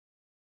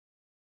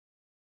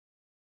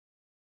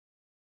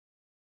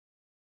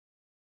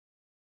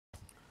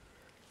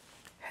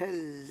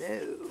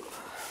Hello,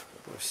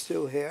 we're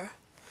still here.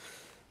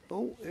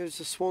 Oh, here's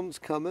the swans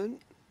coming.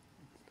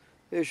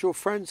 Here's your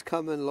friends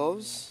coming,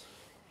 Loz.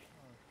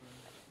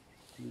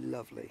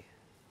 Lovely.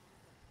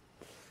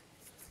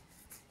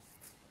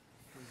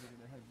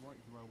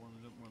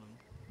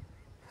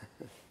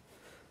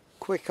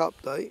 Quick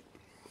update.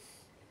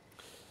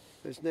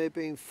 There's now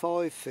been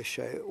 5 fish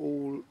out,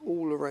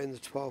 all around the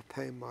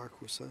 12-pound mark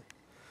or so.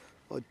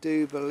 I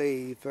do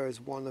believe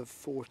there's one of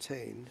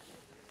 14-ish.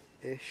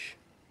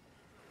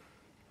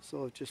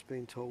 So I've just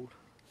been told,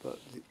 but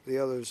the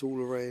others all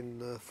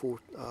around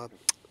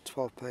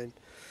 12 pound.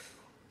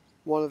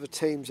 One of the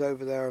teams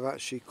over there have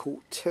actually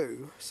caught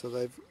 2, so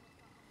they've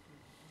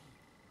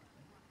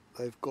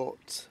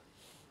got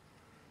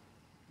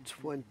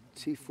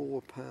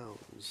 24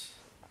 pounds.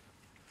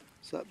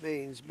 So that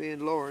means me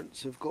and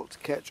Lawrence have got to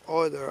catch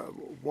either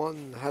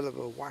one hell of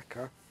a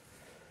whacker,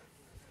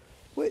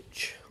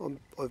 which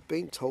I've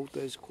been told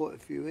there's quite a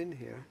few in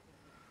here,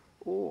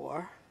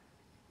 or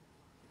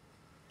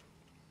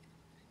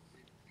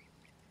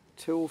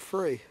 2 or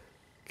 3,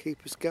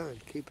 keep us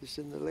going, keep us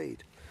in the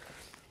lead,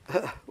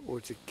 or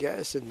to get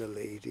us in the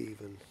lead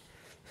even.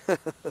 A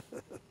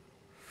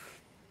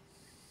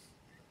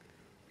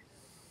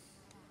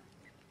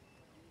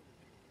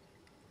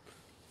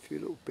few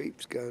little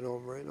beeps going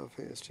on, right? I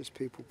think it's just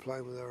people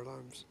playing with their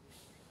alarms.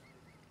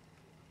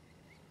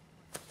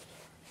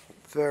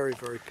 Very,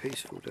 very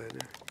peaceful down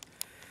there.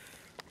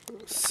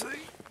 Let's see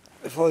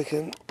if I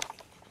can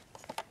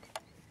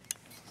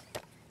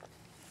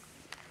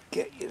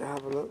get you to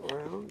have a look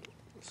around.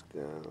 Let's go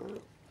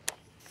out.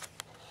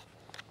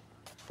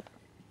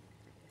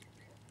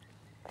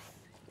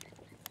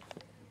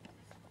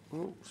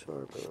 Oh,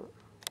 sorry about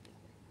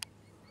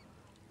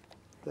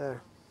that.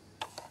 There.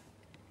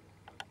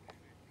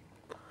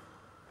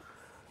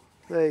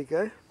 There you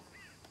go.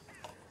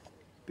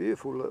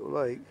 Beautiful little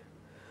lake.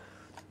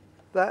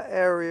 That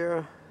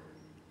area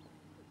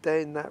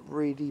down that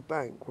reedy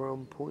bank where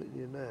I'm pointing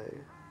you now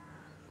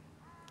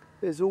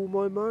is all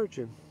my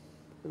margin.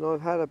 And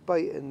I've had a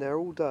bait in there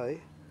all day,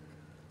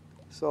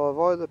 so I've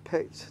either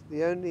picked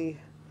the only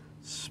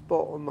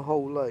spot on the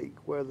whole lake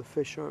where the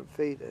fish aren't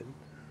feeding,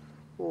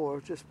 or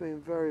I've just been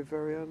very,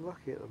 very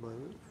unlucky at the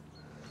moment.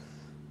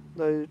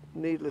 No,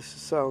 needless to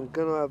say, I'm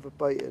going to have a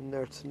bait in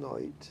there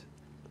tonight,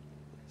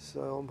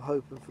 so I'm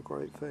hoping for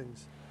great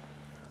things.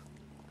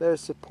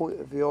 There's the point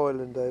of the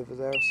island over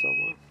there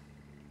somewhere.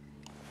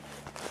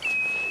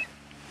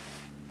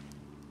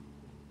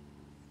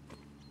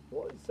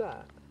 What is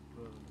that?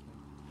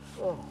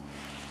 Oh,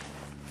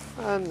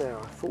 and there,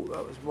 I thought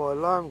that was my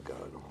alarm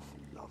going off.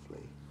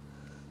 Lovely.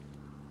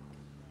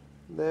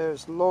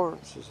 There's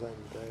Lawrence's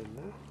end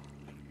down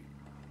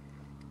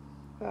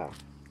there. Ah.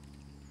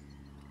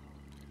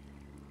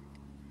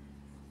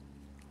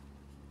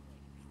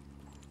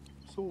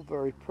 It's all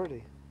very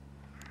pretty.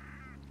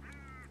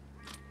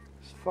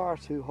 It's far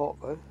too hot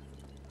though.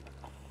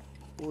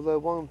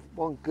 Although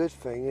one good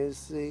thing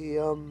is the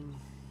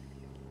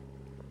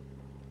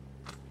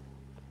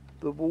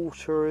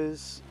water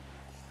is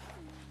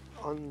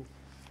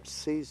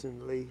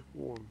unseasonably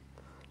warm,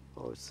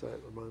 I would say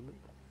at the moment.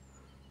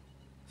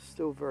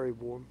 Still very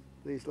warm.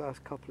 These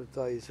last couple of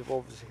days have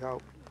obviously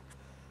helped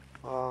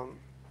warm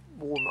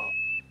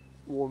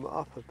it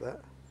up a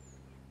bit.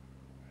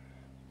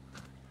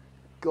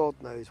 God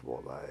knows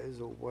what that is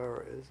or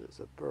where it is. It's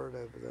a bird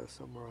over there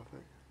somewhere, I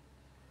think.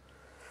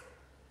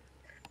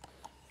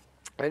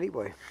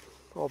 Anyway,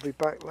 I'll be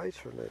back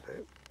later, no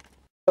doubt.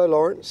 So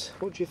Lawrence,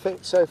 what do you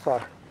think so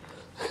far?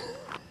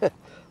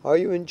 Are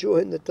you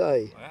enjoying the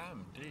day? I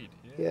am indeed,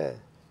 yeah. Yeah.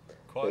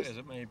 Quite as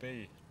it may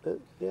be.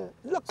 Yeah.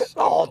 Look at,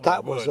 oh,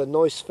 that was a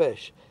nice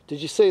fish. Did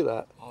you see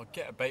that? Oh,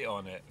 get a bait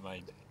on it,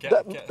 mate.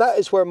 That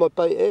is where my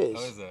bait is.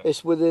 Oh, is it?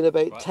 It's within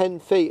about 10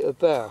 feet of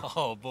there.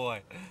 Oh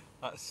boy,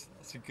 that's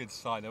a good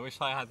sign. I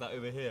wish I had that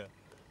over here.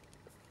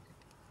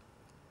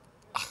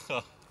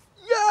 Yeah!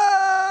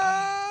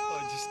 Oh,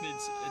 it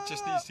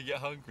just needs to get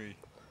hungry.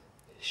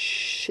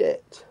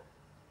 Shit.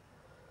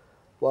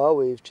 Well,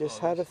 we've just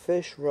had a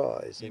fish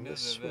rise in the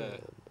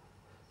swim.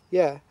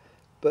 Yeah,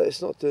 but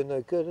it's not doing no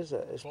good, is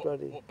it? It's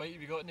bloody. What bait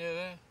have you got near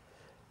there?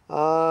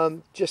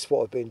 Just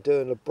what I've been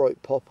doing, a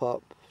bright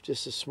pop-up,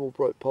 just a small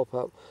bright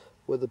pop-up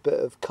with a bit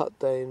of cut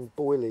down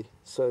boilie.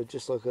 So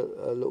just like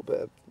a little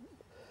bit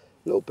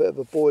of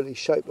a boilie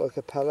shaped like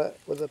a pellet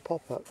with a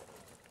pop-up.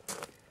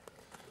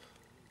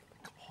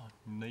 Come on,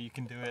 you know you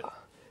can do it.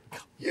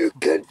 You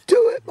can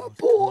do it, my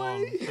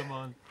boy. Come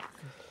on.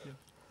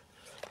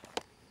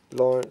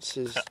 Lawrence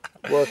is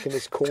working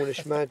his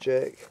Cornish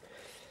magic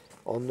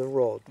on the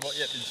rods. Not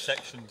yet been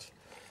sectioned.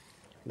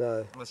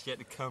 No. That's yet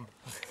to come.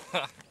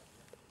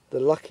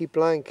 The lucky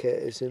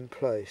blanket is in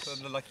place.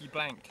 And the lucky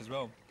blank as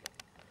well.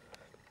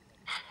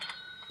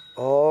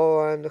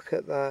 Oh, and look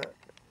at that.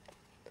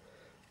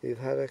 We've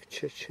had a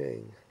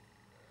cha-ching.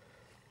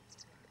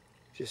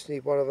 Just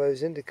need one of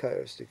those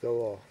indicators to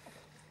go off.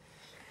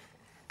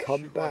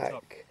 Come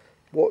back.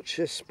 Watch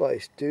this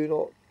space. Do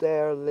not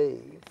dare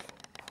leave.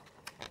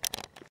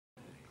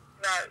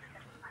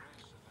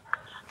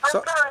 No. So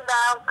going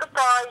now.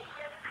 Goodbye.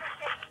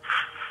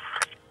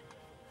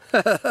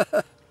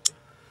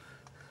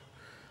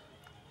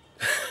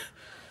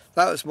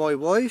 that was my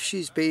wife.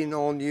 She's been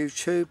on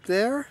YouTube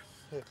there.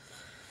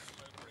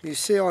 You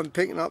see I'm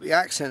picking up the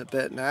accent a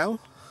bit now.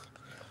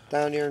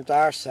 Down here in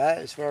Dorset,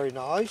 it's very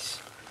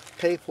nice.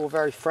 People are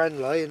very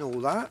friendly and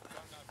all that.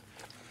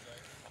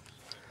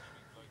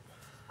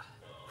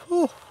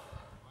 Whew.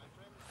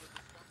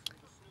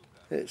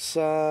 It's,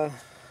 I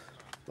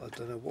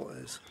don't know what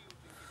it is.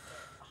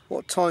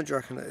 What time do you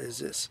reckon it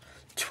is? It's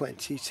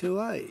 20 to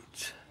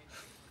 8.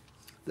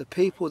 The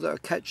people that are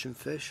catching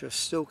fish are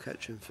still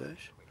catching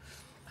fish.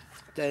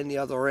 Down the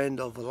other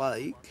end of the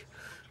lake,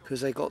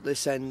 because they got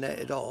this end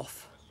netted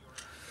off.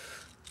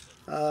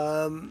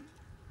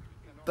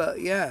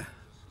 But yeah,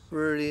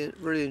 really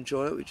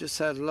enjoyed it. We just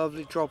had a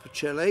lovely drop of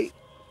chilli,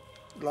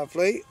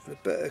 lovely, a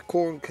bit of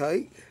corn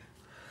cake.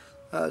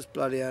 That was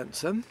bloody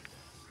handsome.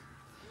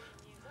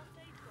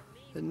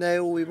 And now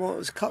all we want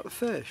is a couple of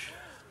fish.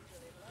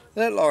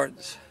 Yeah,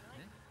 Lawrence?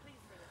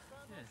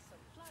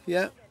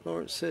 Yeah,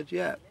 Lawrence said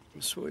yeah,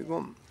 that's what we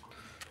want.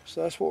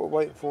 So that's what we're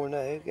waiting for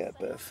now, get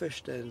a bit of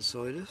fish down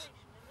inside us.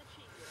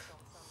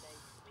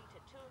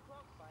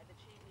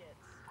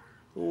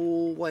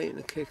 All waiting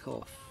to kick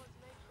off.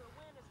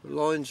 The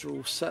lines are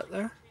all set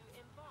there.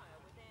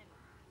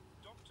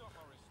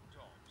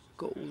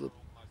 Got all the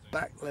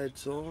back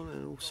leads on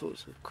and all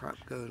sorts of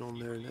crap going on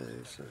there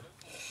now, so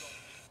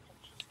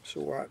it's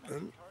all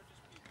happening.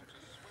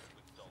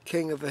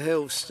 King of the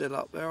Hill's still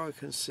up there, I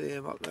can see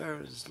him up there,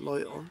 there's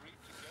light on.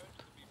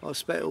 I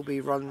expect he'll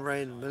be running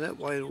around in a minute,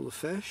 weighing all the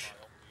fish.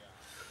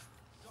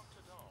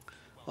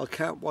 I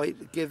can't wait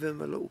to give him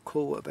a little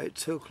call at about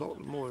 2 o'clock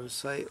in the morning and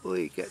say,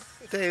 oi, get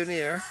down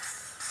here.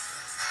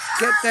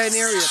 Get down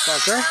here, you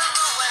bugger.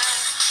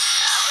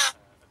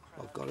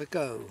 I've got to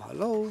go.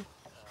 Hello?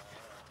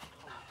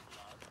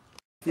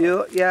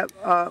 Yeah,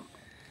 I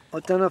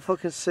don't know if I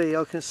can see.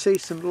 I can see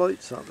some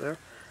lights up there.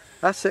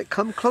 That's it,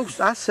 come close.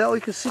 That's it, I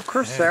can see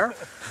Chris there.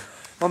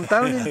 I'm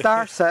down in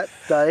Dorset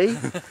today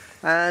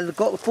and I've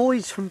got the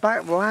boys from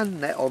back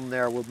Landnet on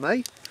there with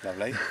me.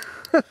 Lovely.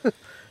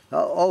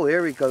 Oh,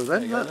 here we go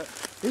then. Go, Look.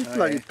 These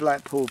bloody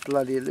Blackpool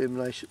bloody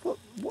illumination.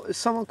 What is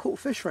someone caught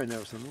fish right now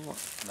or something? What?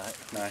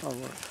 No. Oh,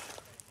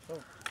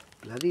 right.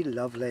 Bloody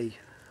lovely.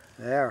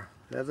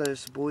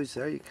 There's the boys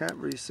there. You can't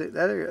really see.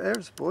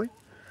 There's the boy.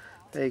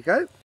 There you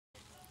go.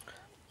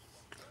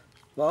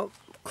 Well,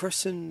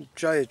 Chris and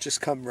Jay have just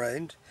come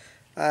round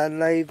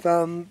and they've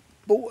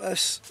bought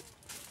us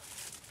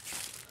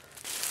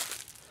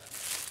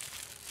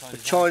a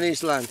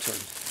Chinese lantern.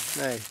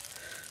 Now,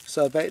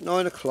 so about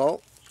 9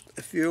 o'clock,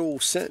 if you're all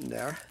sitting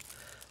there,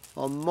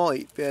 I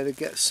might be able to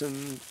get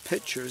some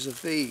pictures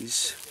of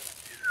these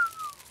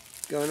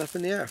going up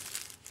in the air.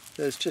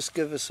 Just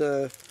give us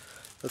a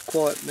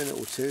quiet minute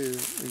or two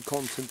in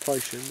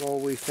contemplation while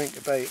we think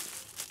about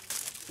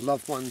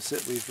loved ones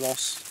that we've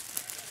lost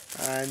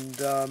and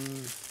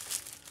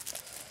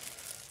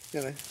you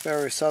know,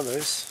 various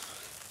others,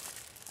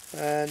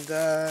 and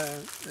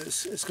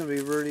it's going to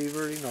be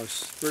really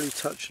nice, really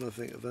touching, I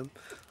think, of them.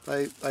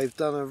 They've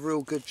done a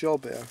real good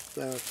job here.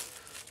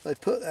 They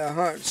put their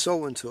heart and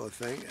soul into it, I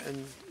think,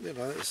 and you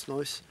know, it's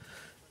nice.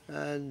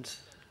 And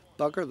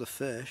bugger the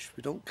fish,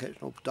 we don't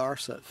catch no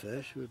Dorset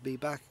fish, we'll be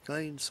back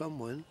again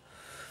someone.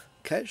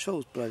 Catch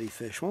those bloody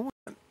fish, won't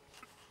we?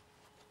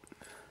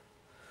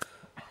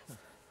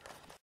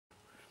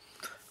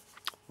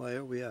 Well,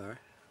 here we are.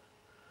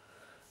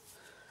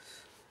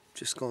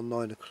 Just gone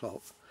 9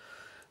 o'clock.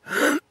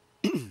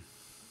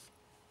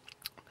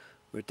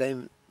 We're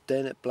down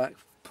at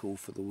Blackpool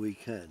for the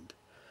weekend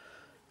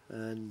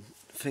and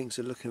things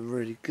are looking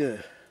really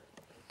good.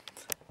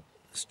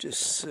 Let's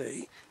just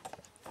see.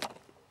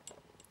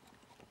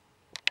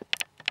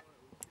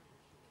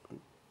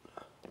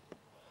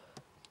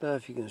 Don't know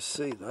if you can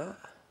see that,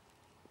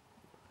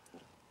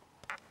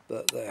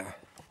 but there.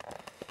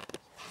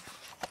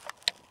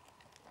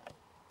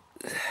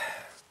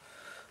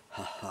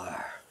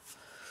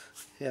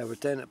 Yeah, we're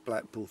down at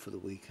Blackpool for the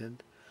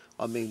weekend.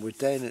 I mean, we're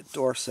down at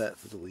Dorset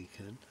for the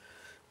weekend.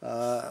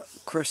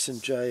 Chris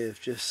and Jay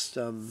have just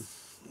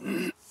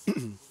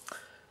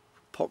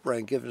popped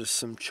round, given us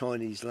some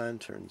Chinese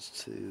lanterns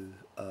to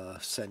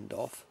send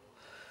off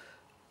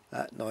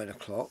at 9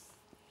 o'clock.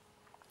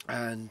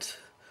 And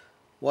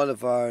one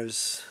of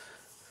ours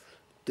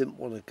didn't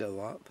want to go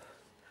up.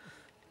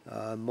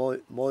 My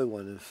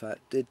one, in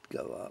fact, did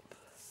go up.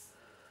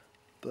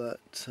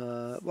 But,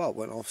 well, it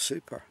went off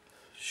super.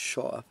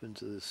 Shot up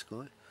into the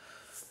sky.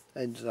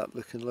 Ended up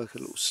looking like a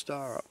little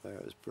star up there.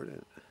 It was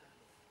brilliant.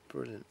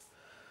 Brilliant.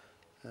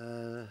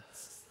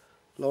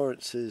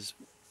 Lawrence has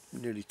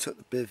nearly took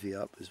the bivvy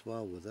up as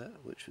well with that,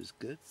 which was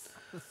good.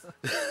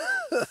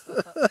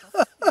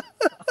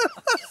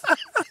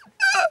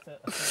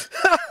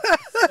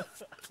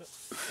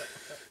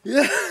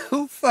 Yeah,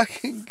 all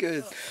fucking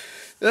good.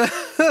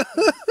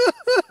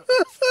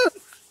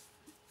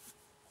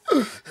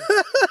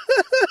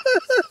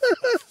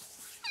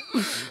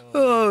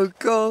 Oh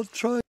God,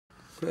 try.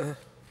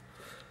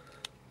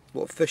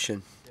 What,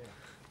 fishing?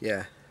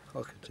 Yeah,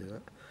 I could do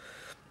that.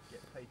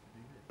 Get paid to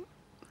do this.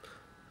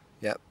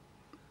 Yep.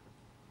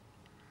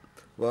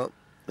 Well,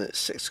 it's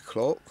 6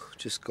 o'clock,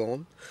 just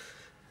gone,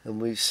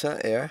 and we've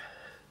sat here.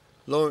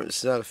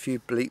 Lawrence has had a few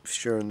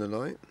bleeps during the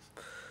night,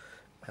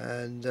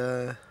 and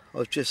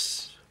I've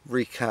just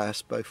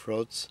recast both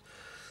rods.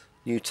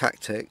 New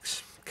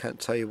tactics, can't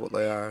tell you what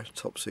they are,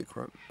 top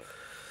secret.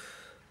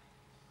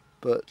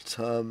 But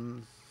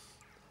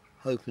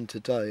hoping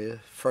today, a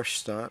fresh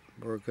start,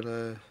 we're going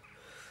to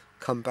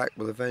come back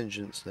with a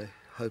vengeance now.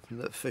 Hoping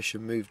that fish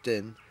have moved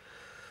in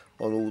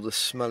on all the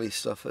smelly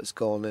stuff that's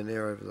gone in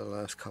here over the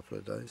last couple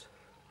of days.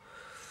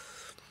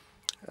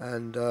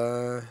 And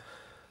there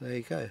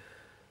you go.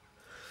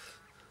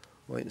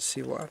 Wait and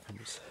see what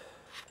happens.